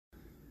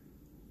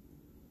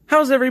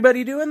How's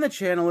everybody doing? The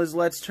channel is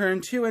Let's Turn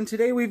 2, and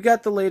today we've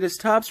got the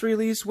latest Topps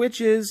release, which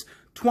is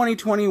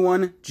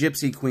 2021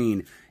 Gypsy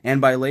Queen.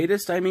 And by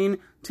latest, I mean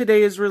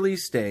today is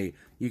release day.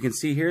 You can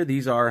see here,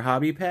 these are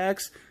hobby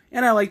packs,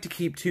 and I like to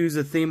keep twos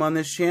a theme on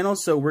this channel,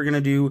 so we're going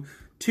to do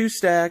 2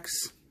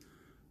 stacks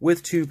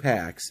with 2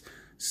 packs.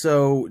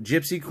 So,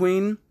 Gypsy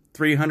Queen,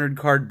 300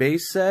 card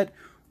base set,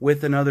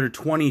 with another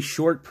 20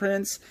 short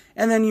prints,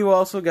 and then you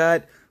also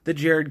got the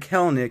Jarred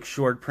Kelenic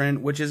short print,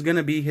 which is going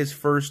to be his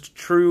first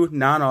true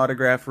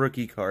non-autograph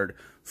rookie card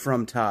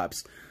from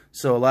Topps.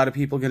 So a lot of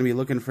people are going to be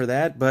looking for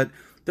that, but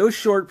those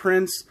short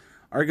prints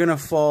are going to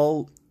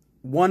fall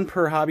 1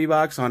 per hobby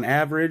box on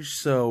average,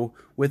 so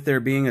with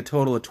there being a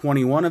total of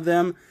 21 of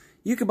them,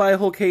 you could buy a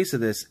whole case of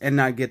this and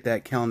not get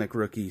that Kelenic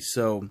rookie.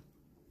 So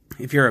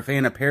if you're a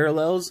fan of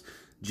parallels,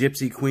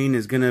 Gypsy Queen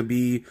is going to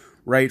be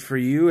right for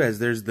you, as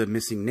there's the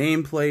missing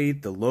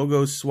nameplate, the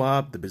logo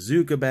swap, the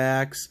bazooka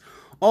backs,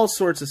 all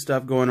sorts of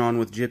stuff going on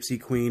with Gypsy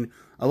Queen.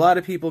 A lot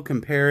of people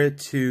compare it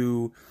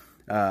to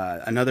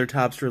another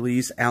Topps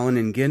release, Allen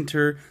and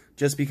Ginter,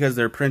 just because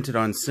they're printed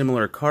on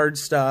similar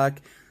cardstock.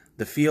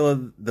 The feel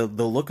of the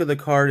look of the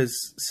card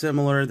is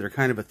similar. They're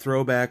kind of a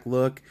throwback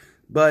look,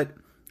 but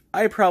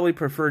I probably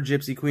prefer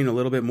Gypsy Queen a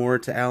little bit more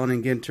to Allen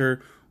and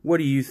Ginter. What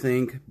do you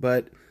think?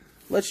 But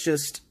let's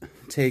just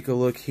take a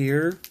look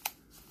here.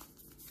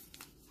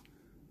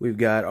 We've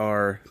got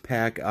our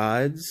pack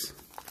odds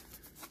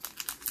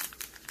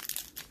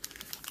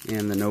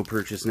and the no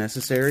purchase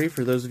necessary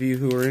for those of you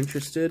who are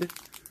interested.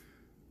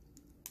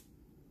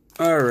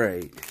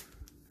 Alright,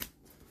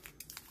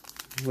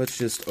 let's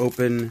just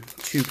open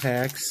 2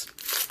 packs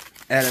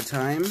at a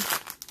time.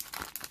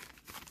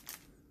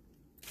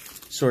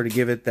 Sort of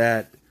give it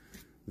that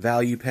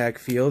value pack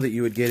feel that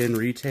you would get in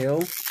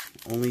retail,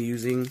 only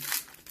using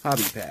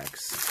hobby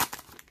packs.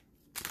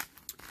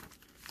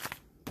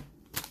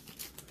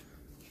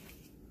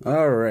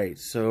 Alright,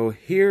 so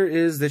here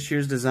is this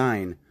year's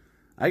design.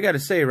 I gotta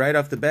say, right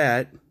off the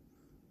bat,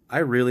 I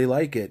really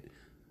like it.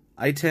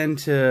 I tend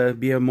to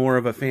be more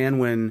of a fan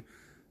when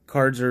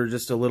cards are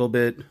just a little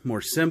bit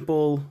more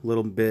simple, a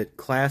little bit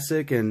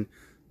classic, and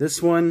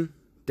this one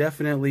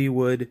definitely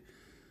would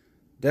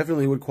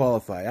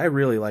qualify. I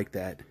really like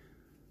that.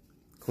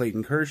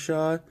 Clayton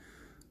Kershaw.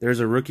 There's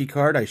a rookie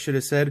card. I should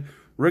have said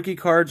rookie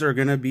cards are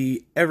gonna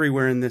be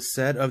everywhere in this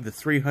set. Of the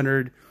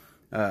 300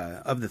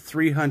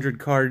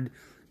 card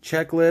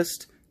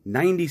checklist,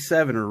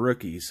 97 are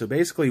rookies, so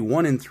basically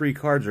 1 in 3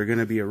 cards are going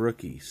to be a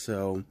rookie.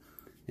 So,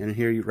 and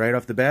here right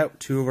off the bat,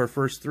 2 of our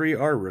first 3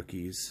 are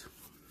rookies.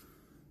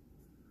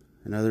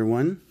 Another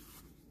one,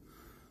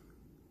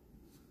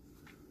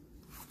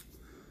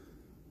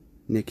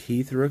 Nick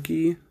Heath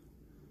rookie.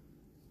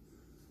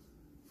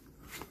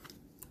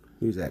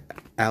 Who's that?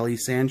 Ali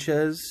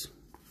Sanchez,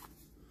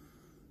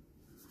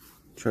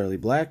 Charlie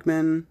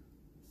Blackmon,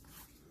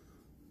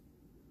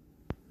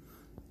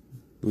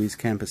 Luis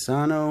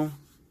Campusano,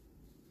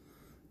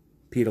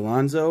 Pete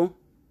Alonso,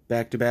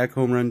 back-to-back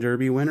home run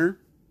derby winner.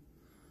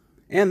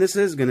 And this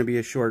is going to be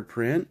a short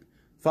print,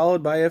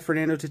 followed by a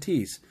Fernando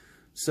Tatis.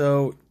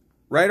 So,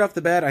 right off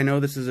the bat, I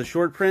know this is a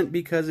short print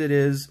because it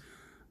is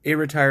a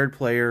retired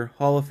player,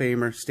 Hall of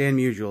Famer, Stan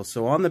Musial.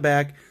 So on the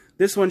back,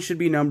 this one should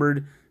be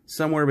numbered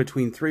somewhere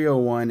between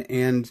 301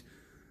 and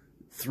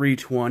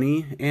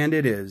 320, and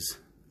it is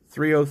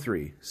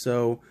 303.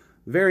 So,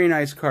 very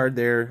nice card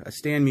there, a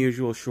Stan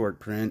Musial short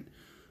print.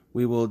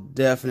 We will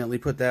definitely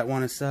put that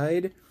one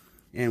aside.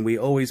 And we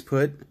always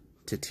put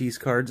Tatis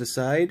cards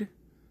aside.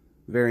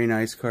 Very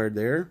nice card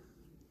there.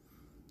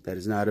 That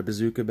is not a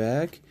bazooka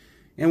back.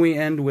 And we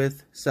end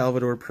with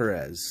Salvador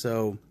Perez.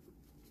 So,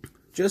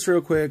 just real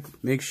quick,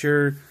 make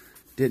sure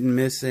didn't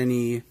miss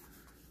any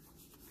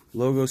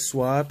logo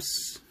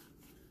swaps.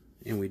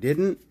 And we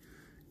didn't.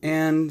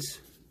 And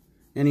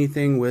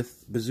anything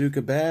with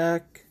bazooka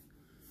back,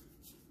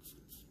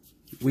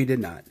 we did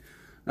not.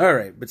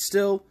 Alright, but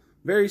still,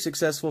 very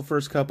successful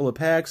first couple of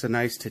packs. A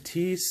nice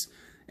Tatis.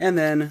 And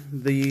then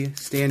the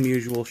Stan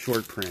Musial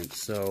short print.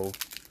 So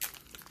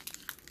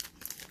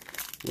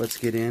let's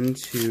get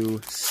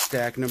into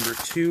stack number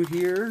 2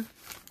 here.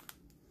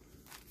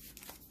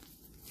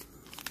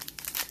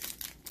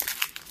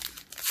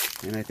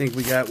 And I think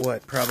we got,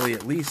 what, probably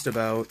at least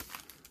about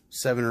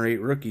 7 or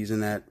 8 rookies in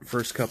that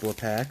first couple of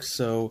packs.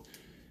 So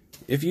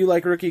if you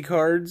like rookie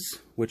cards,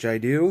 which I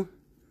do,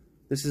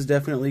 this is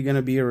definitely going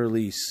to be a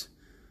release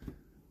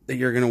that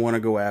you're going to want to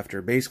go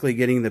after. Basically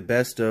getting the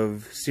best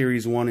of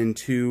Series 1 and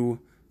 2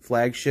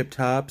 flagship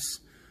Topps,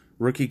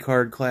 rookie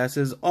card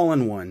classes, all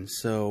in one.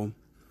 So,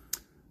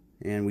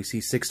 and we see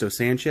Sixto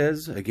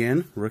Sanchez,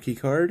 again, rookie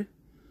card.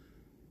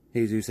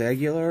 Jesus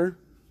Aguilar,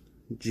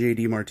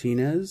 J.D.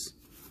 Martinez,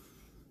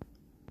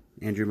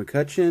 Andrew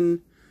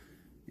McCutchen,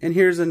 and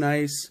here's a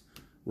nice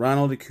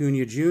Ronald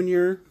Acuna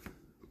Jr.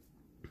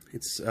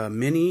 It's a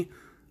mini.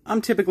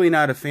 I'm typically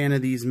not a fan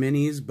of these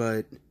minis,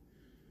 but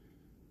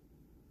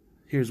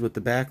here's what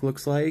the back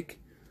looks like.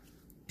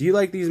 Do you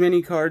like these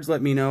mini cards?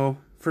 Let me know.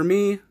 For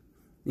me,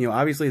 you know,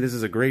 obviously this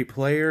is a great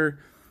player.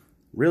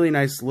 Really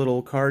nice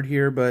little card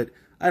here, but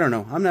I don't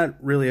know. I'm not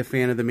really a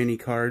fan of the mini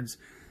cards.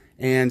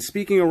 And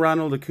speaking of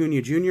Ronald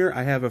Acuna Jr.,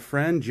 I have a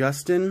friend,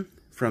 Justin,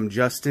 from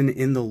Justin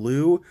in the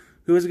Lou,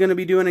 who is going to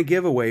be doing a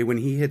giveaway when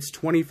he hits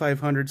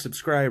 2,500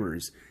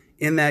 subscribers.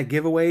 In that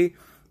giveaway,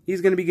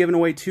 he's going to be giving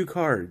away 2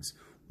 cards.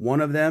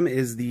 One of them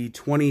is the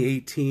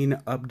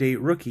 2018 Update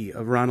Rookie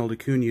of Ronald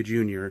Acuna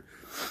Jr.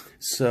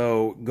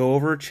 So go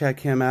over,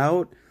 check him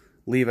out,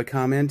 leave a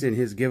comment in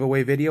his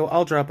giveaway video.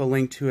 I'll drop a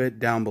link to it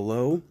down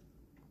below.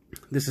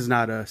 This is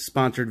not a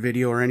sponsored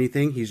video or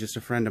anything. He's just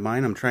a friend of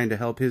mine. I'm trying to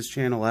help his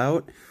channel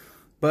out.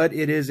 But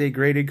it is a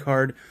graded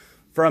card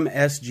from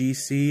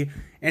SGC.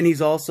 And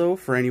he's also,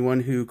 for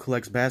anyone who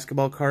collects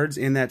basketball cards,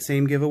 in that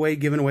same giveaway,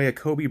 giving away a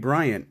Kobe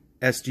Bryant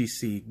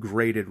SGC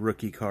graded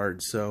rookie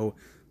card. So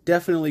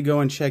definitely go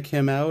and check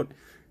him out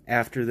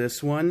after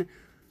this one.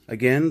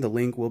 Again, the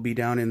link will be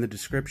down in the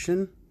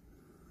description.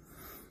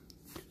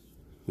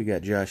 We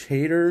got Josh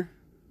Hader,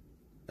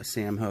 a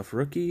Sam Huff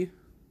rookie,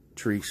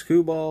 Tariq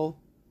Skubal,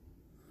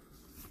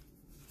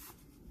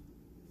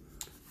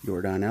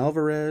 Yordan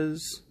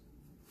Alvarez,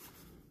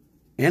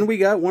 and we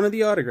got one of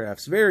the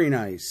autographs. Very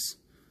nice.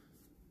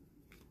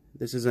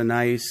 This is a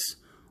nice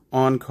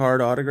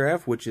on-card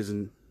autograph, which is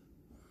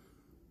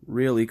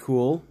really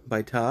cool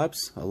by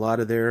Topps. A lot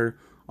of their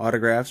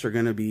autographs are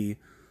going to be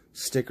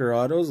sticker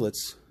autos.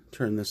 Let's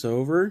turn this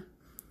over.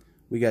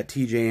 We got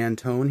TJ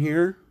Antone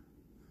here.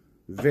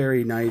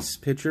 Very nice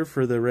picture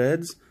for the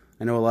Reds.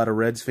 I know a lot of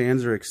Reds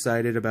fans are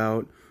excited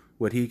about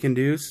what he can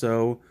do,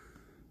 so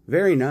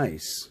very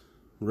nice.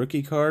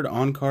 Rookie card,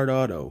 on-card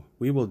auto.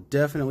 We will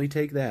definitely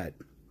take that.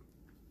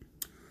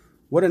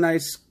 What a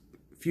nice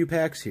few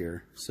packs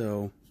here.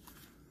 So,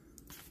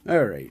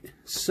 alright.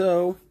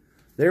 So,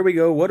 there we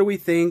go. What do we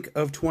think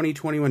of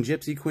 2021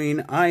 Gypsy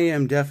Queen? I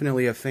am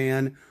definitely a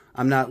fan.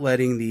 I'm not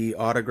letting the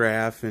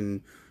autograph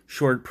and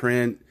short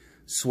print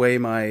sway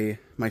my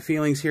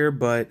feelings here,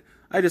 but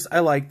I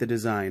like the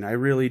design. I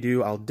really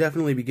do. I'll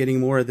definitely be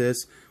getting more of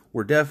this.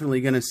 We're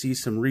definitely going to see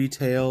some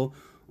retail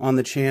on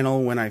the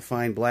channel when I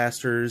find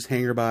blasters,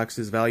 hanger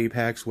boxes, value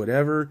packs,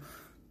 whatever.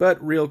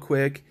 But real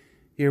quick,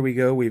 here we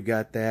go. We've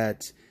got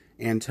that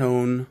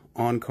Antone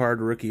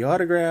on-card rookie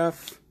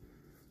autograph.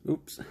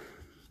 Oops.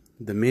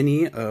 The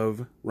mini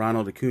of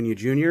Ronald Acuna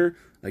Jr.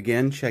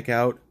 Again, check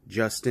out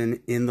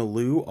Justin in the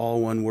Lou,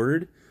 all one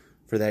word,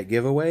 for that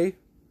giveaway.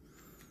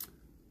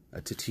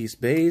 A Tatis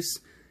base.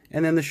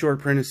 And then the short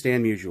print is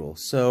Stan Musial.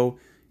 So,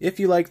 if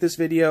you like this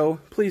video,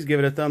 please give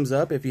it a thumbs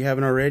up. If you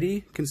haven't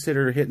already,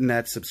 consider hitting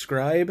that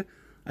subscribe.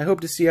 I hope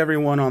to see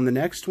everyone on the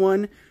next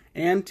one,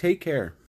 and take care.